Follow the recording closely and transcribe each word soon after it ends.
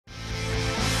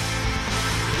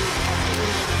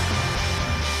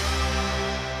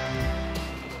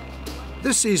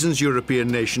This season's European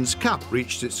Nations Cup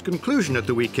reached its conclusion at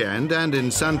the weekend, and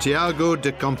in Santiago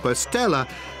de Compostela,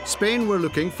 Spain were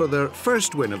looking for their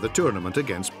first win of the tournament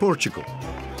against Portugal.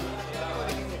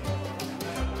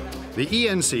 The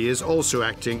ENC is also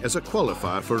acting as a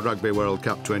qualifier for Rugby World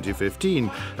Cup 2015,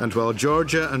 and while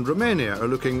Georgia and Romania are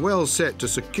looking well set to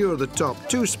secure the top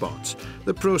 2 spots,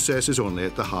 the process is only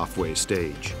at the halfway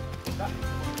stage.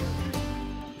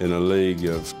 In a league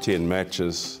of 10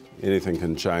 matches, anything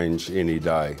can change any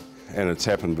day. And it's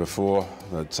happened before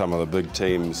that some of the big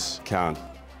teams can't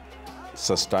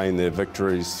sustain their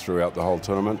victories throughout the whole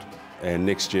tournament, and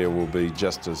next year will be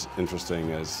just as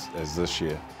interesting as this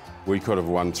year. We could have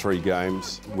won 3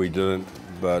 games, we didn't,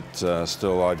 but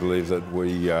still I believe that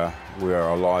we are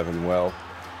alive and well.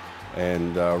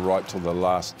 And right till the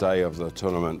last day of the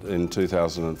tournament in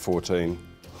 2014,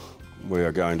 we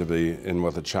are going to be in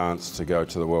with a chance to go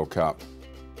to the World Cup.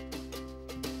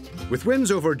 With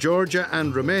wins over Georgia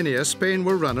and Romania, Spain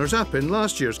were runners-up in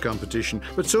last year's competition,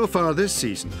 but so far this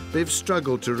season they've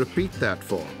struggled to repeat that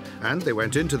form, and they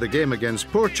went into the game against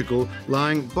Portugal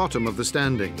lying bottom of the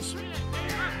standings.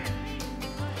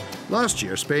 Last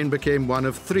year, Spain became one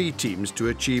of 3 teams to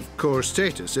achieve core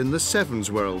status in the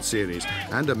Sevens World Series,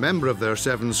 and a member of their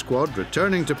Sevens squad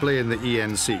returning to play in the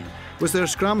ENC was their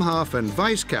scrum half and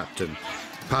vice-captain,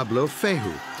 Pablo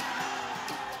Fehu.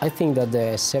 I think that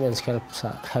the Sevens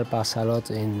help us a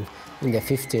lot in the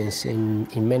 15s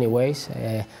in many ways.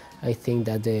 I think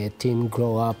that the team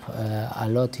grew up a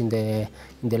lot in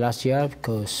the last year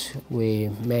because we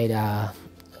made a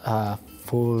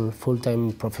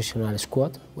full-time professional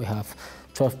squad. We have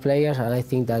 12 players, and I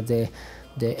think that the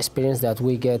experience that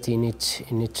we get in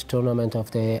each tournament of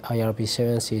the IRB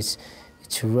Sevens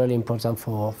it's really important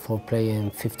for playing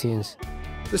 15s.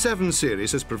 The Sevens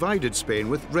series has provided Spain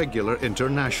with regular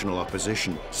international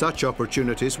opposition. Such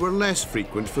opportunities were less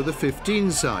frequent for the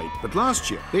 15 side, but last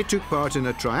year they took part in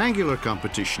a triangular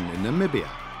competition in Namibia.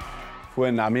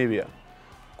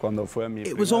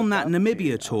 It was on that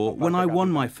Namibia tour when I won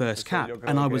my first cap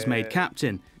and I was made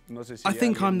captain. I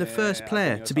think I'm the first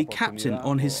player to be captain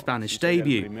on his Spanish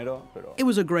debut. It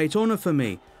was a great honour for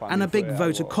me and a big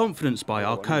vote of confidence by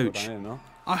our coach.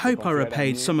 I hope I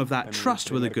repaid some of that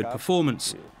trust with a good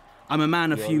performance. I'm a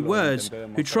man of few words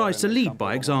who tries to lead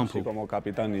by example.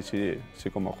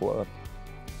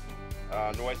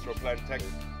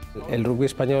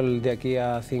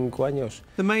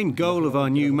 The main goal of our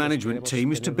new management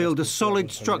team is to build a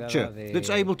solid structure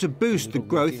that's able to boost the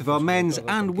growth of our men's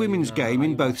and women's game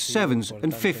in both 7s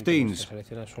and 15s.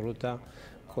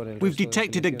 We've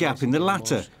detected a gap in the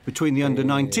latter, between the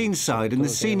under-19 side and the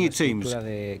senior teams.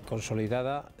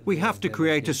 We have to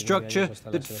create a structure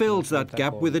that fills that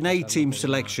gap with an A-team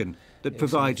selection that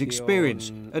provides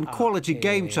experience and quality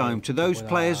game time to those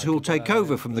players who will take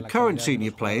over from the current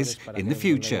senior players in the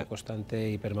future.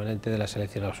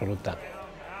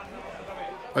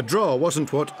 A draw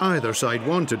wasn't what either side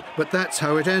wanted, but that's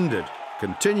how it ended.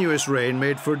 Continuous rain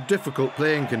made for difficult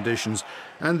playing conditions,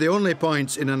 and the only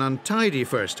points in an untidy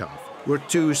first half were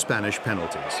 2 Spanish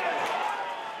penalties.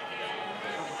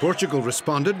 Portugal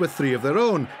responded with 3 of their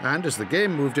own, and as the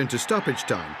game moved into stoppage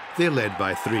time, they led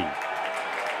by 3.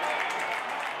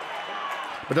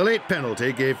 But a late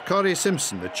penalty gave Corey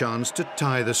Simpson the chance to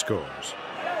tie the scores.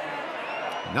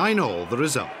 9-all the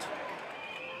result.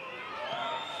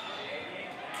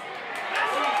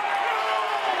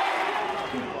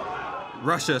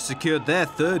 Russia secured their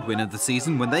 3rd win of the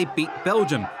season when they beat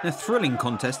Belgium in a thrilling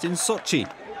contest in Sochi.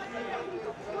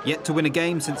 Yet to win a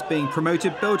game since being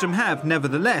promoted, Belgium have,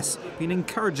 nevertheless, been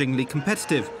encouragingly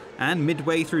competitive, and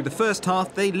midway through the first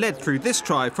half they led through this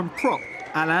try from prop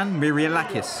Alan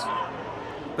Mirialakis.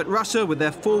 But Russia, with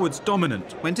their forwards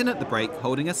dominant, went in at the break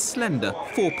holding a slender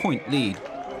 4-point lead.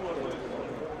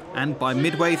 And by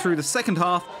midway through the second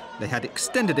half, they had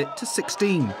extended it to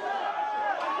 16.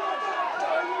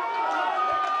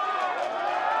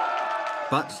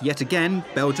 But yet again,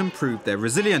 Belgium proved their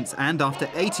resilience, and after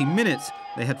 80 minutes,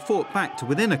 they had fought back to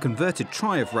within a converted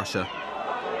try of Russia.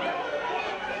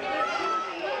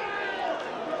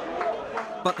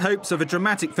 But hopes of a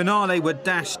dramatic finale were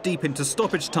dashed deep into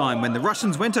stoppage time when the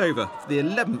Russians went over for the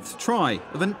 11th try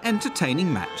of an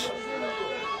entertaining match.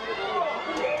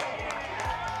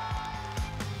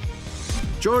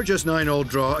 Georgia's 9-all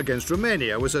draw against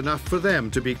Romania was enough for them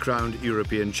to be crowned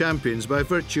European champions by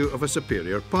virtue of a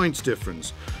superior points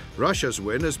difference. Russia's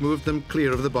win has moved them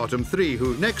clear of the bottom 3,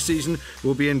 who next season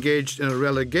will be engaged in a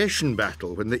relegation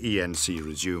battle when the ENC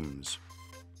resumes.